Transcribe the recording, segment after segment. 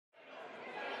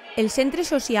El centre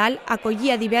social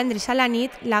acollia divendres a la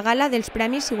nit la gala dels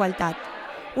Premis Igualtat,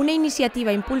 una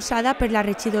iniciativa impulsada per la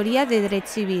Regidoria de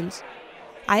Drets Civils.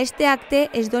 A este acte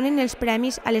es donen els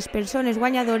premis a les persones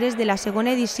guanyadores de la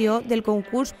segona edició del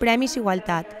concurs Premis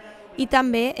Igualtat i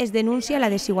també es denuncia la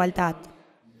desigualtat.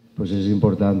 És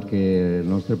important que el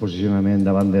nostre posicionament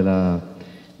davant de la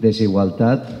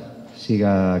desigualtat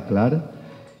siga clar.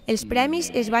 Els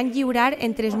premis es van lliurar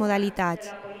en 3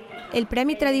 modalitats. El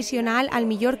premi tradicional al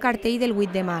millor cartell del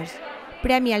 8 de març,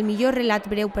 premi al millor relat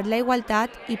breu per la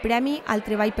igualtat i premi al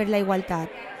treball per la igualtat.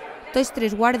 Tots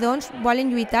 3 guardons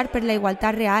volen lluitar per la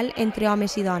igualtat real entre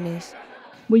homes i dones.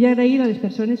 Vull agrair a les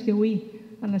persones que avui,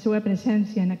 en la seva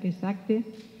presència en aquest acte,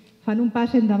 fan un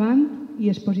pas endavant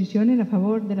i es posicionen a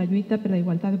favor de la lluita per la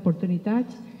igualtat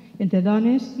d'oportunitats entre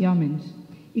dones i homes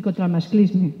i contra el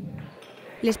masclisme.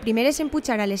 Les primeres en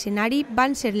pujar a l'escenari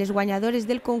van ser les guanyadores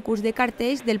del concurs de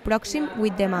cartells del pròxim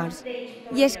 8 de març.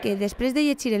 I és que, després de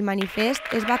llegir el manifest,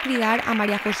 es va cridar a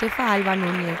Maria Josefa Alba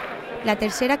Núñez, la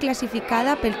tercera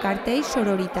classificada pel cartell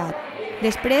Sororitat.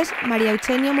 Després, Maria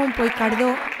Eugènia Monpoy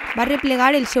Cardó va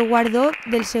replegar el seu guardó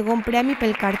del segon premi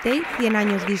pel cartell 100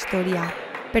 anys d'història.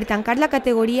 Per tancar la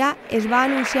categoria, es va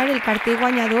anunciar el cartell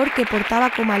guanyador que portava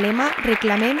com a lema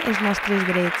 «Reclamem els nostres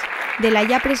drets». De la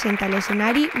ya presenta al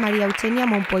escenario María Eugenia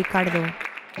Monpoy Cardó.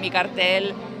 Mi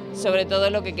cartel, sobre todo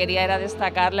lo que quería era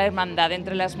destacar la hermandad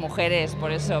entre las mujeres,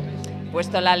 por eso he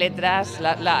puesto las letras,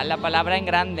 la palabra en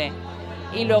grande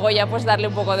y luego ya pues darle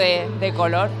un poco de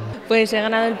color. Pues he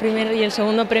ganado el primer y el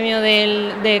segundo premio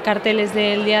de carteles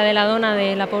del Día de la Dona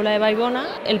de la Pobla de Vallbona.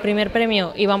 El primer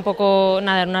premio iba un poco,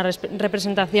 nada, una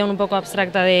representación un poco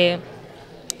abstracta de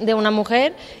una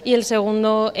mujer y el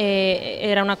segundo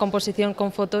era una composición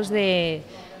con fotos de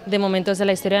momentos de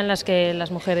la historia en las que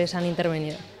las mujeres han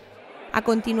intervenido. A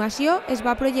continuació es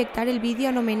va projectar el vídeo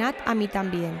anomenat A mi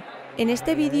també. En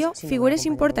este vídeo, figures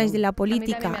importants de la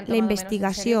política, la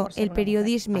investigació, el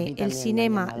periodisme, el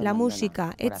cinema, la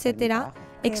música, etc.,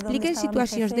 expliquen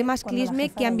situacions de masclisme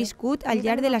que han viscut al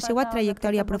llarg de la seva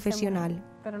trajectòria professional.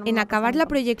 En acabar la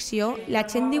projecció,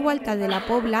 l'agent d'Igualtat de la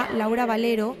Pobla, Laura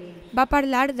Valero, va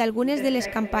parlar d'algunes de les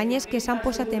campanyes que s'han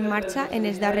posat en marxa en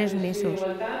els darrers mesos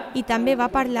i també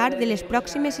va parlar de les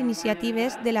pròximes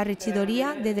iniciatives de la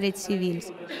Regidoria de Drets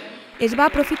Civils. Es va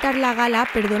aprofitar la gala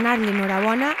per donar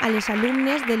l'enhorabona a les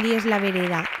alumnes de l'IES La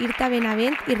Vereda, Irta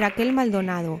Benavent i Raquel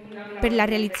Maldonado, per la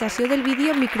realització del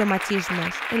vídeo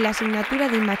Micromachismos, en l'assignatura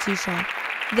d'Imachisa.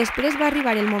 Després va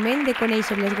arribar el moment de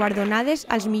conèixer les guardonades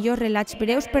als millors relats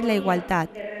breus per la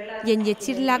igualtat i en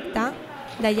llegir l'acte,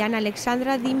 Diana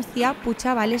Alexandra Dimcia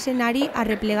pujava a l'escenari a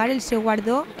replegar el seu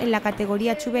guardó en la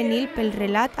categoria juvenil pel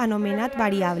relat anomenat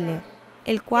Variable,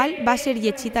 el qual va ser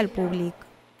llegit al públic.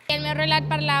 El meu relat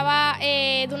parlava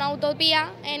d'una utopia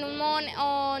en un món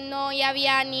on no hi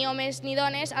havia ni homes ni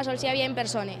dones, a sols hi havia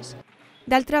persones.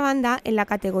 D'altra banda, en la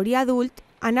categoria adult,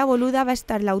 Anna Boluda va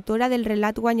estar l'autora del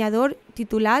relat guanyador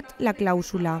titulat La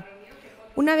clàusula.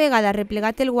 Una vegada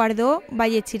replegat el guardó, va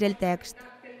llegir el text.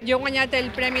 Jo he guanyat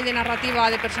el Premi de Narrativa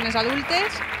de Persones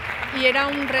Adultes i era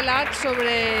un relat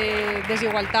sobre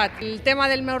desigualtat. El tema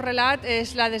del meu relat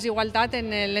és la desigualtat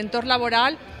en l'entorn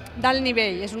laboral d'alt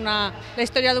nivell. És la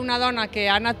història d'una dona que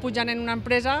ha anat pujant en una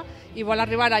empresa i vol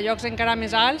arribar a llocs encara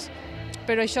més alts,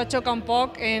 però això xoca un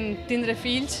poc en tindre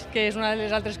fills, que és una de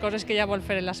les altres coses que ella vol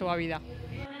fer en la seva vida.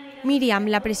 Míriam,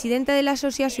 la presidenta de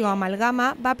l'associació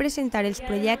Amalgama, va presentar els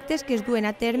projectes que es duen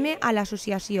a terme a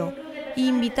l'associació i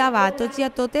invitava a tots i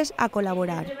a totes a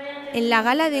col·laborar. En la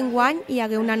gala d'enguany hi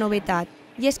hagué una novetat,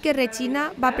 i és que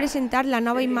Regina va presentar la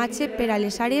nova imatge per a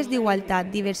les àrees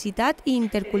d'igualtat, diversitat i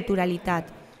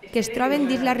interculturalitat, que es troben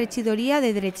dins la Regidoria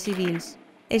de Drets Civils.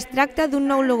 Es tracta d'un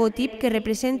nou logotip que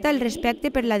representa el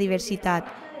respecte per la diversitat,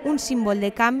 un símbol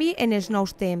de canvi en els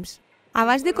nous temps.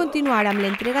 Abans de continuar amb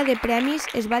l'entrega de premis,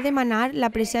 es va demanar la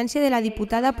presència de la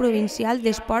diputada provincial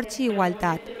d'Esports i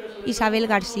Igualtat, Isabel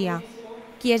García,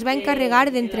 qui es va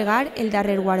encarregar de entregar el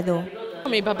darrer guardó.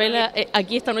 Mi papel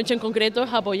aquí esta noche en concreto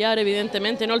es apoyar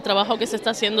evidentemente el trabajo que se está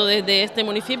haciendo desde este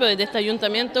municipio, desde este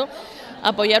ayuntamiento,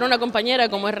 apoyar a una compañera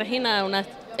como es Regina, una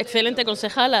excelente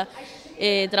concejala,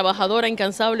 trabajadora,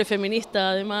 incansable,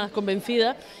 feminista, además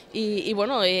convencida y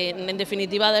bueno, en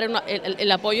definitiva dar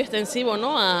el apoyo extensivo,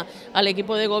 ¿no?, al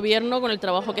equipo de gobierno con el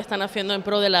trabajo que están haciendo en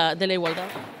pro de la igualdad.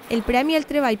 El Premi al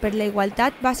Treball per la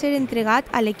Igualtat va ser entregat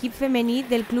a l'equip femení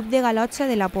del Club de Galotxa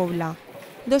de la Pobla.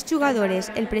 2 jugadores,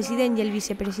 el president i el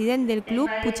vicepresident del club,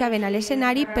 pujaven a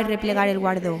l'escenari per replegar el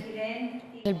guardó.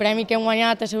 El premi que hem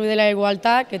guanyat ha sigut de la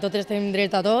igualtat, que tots tenim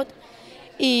dret a tot,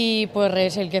 i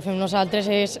res, el que fem nosaltres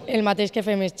és el mateix que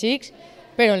fem els xics,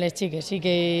 però les xiques sí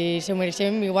que s'ho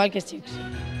mereixem igual que els xics.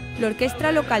 L'orquestra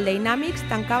local Dynamics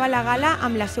tancava la gala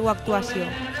amb la seva actuació.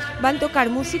 Van tocar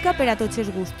música per a tots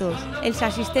els gustos. Els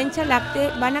assistents a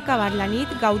l'acte van acabar la nit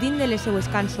gaudint de les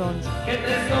seues cançons.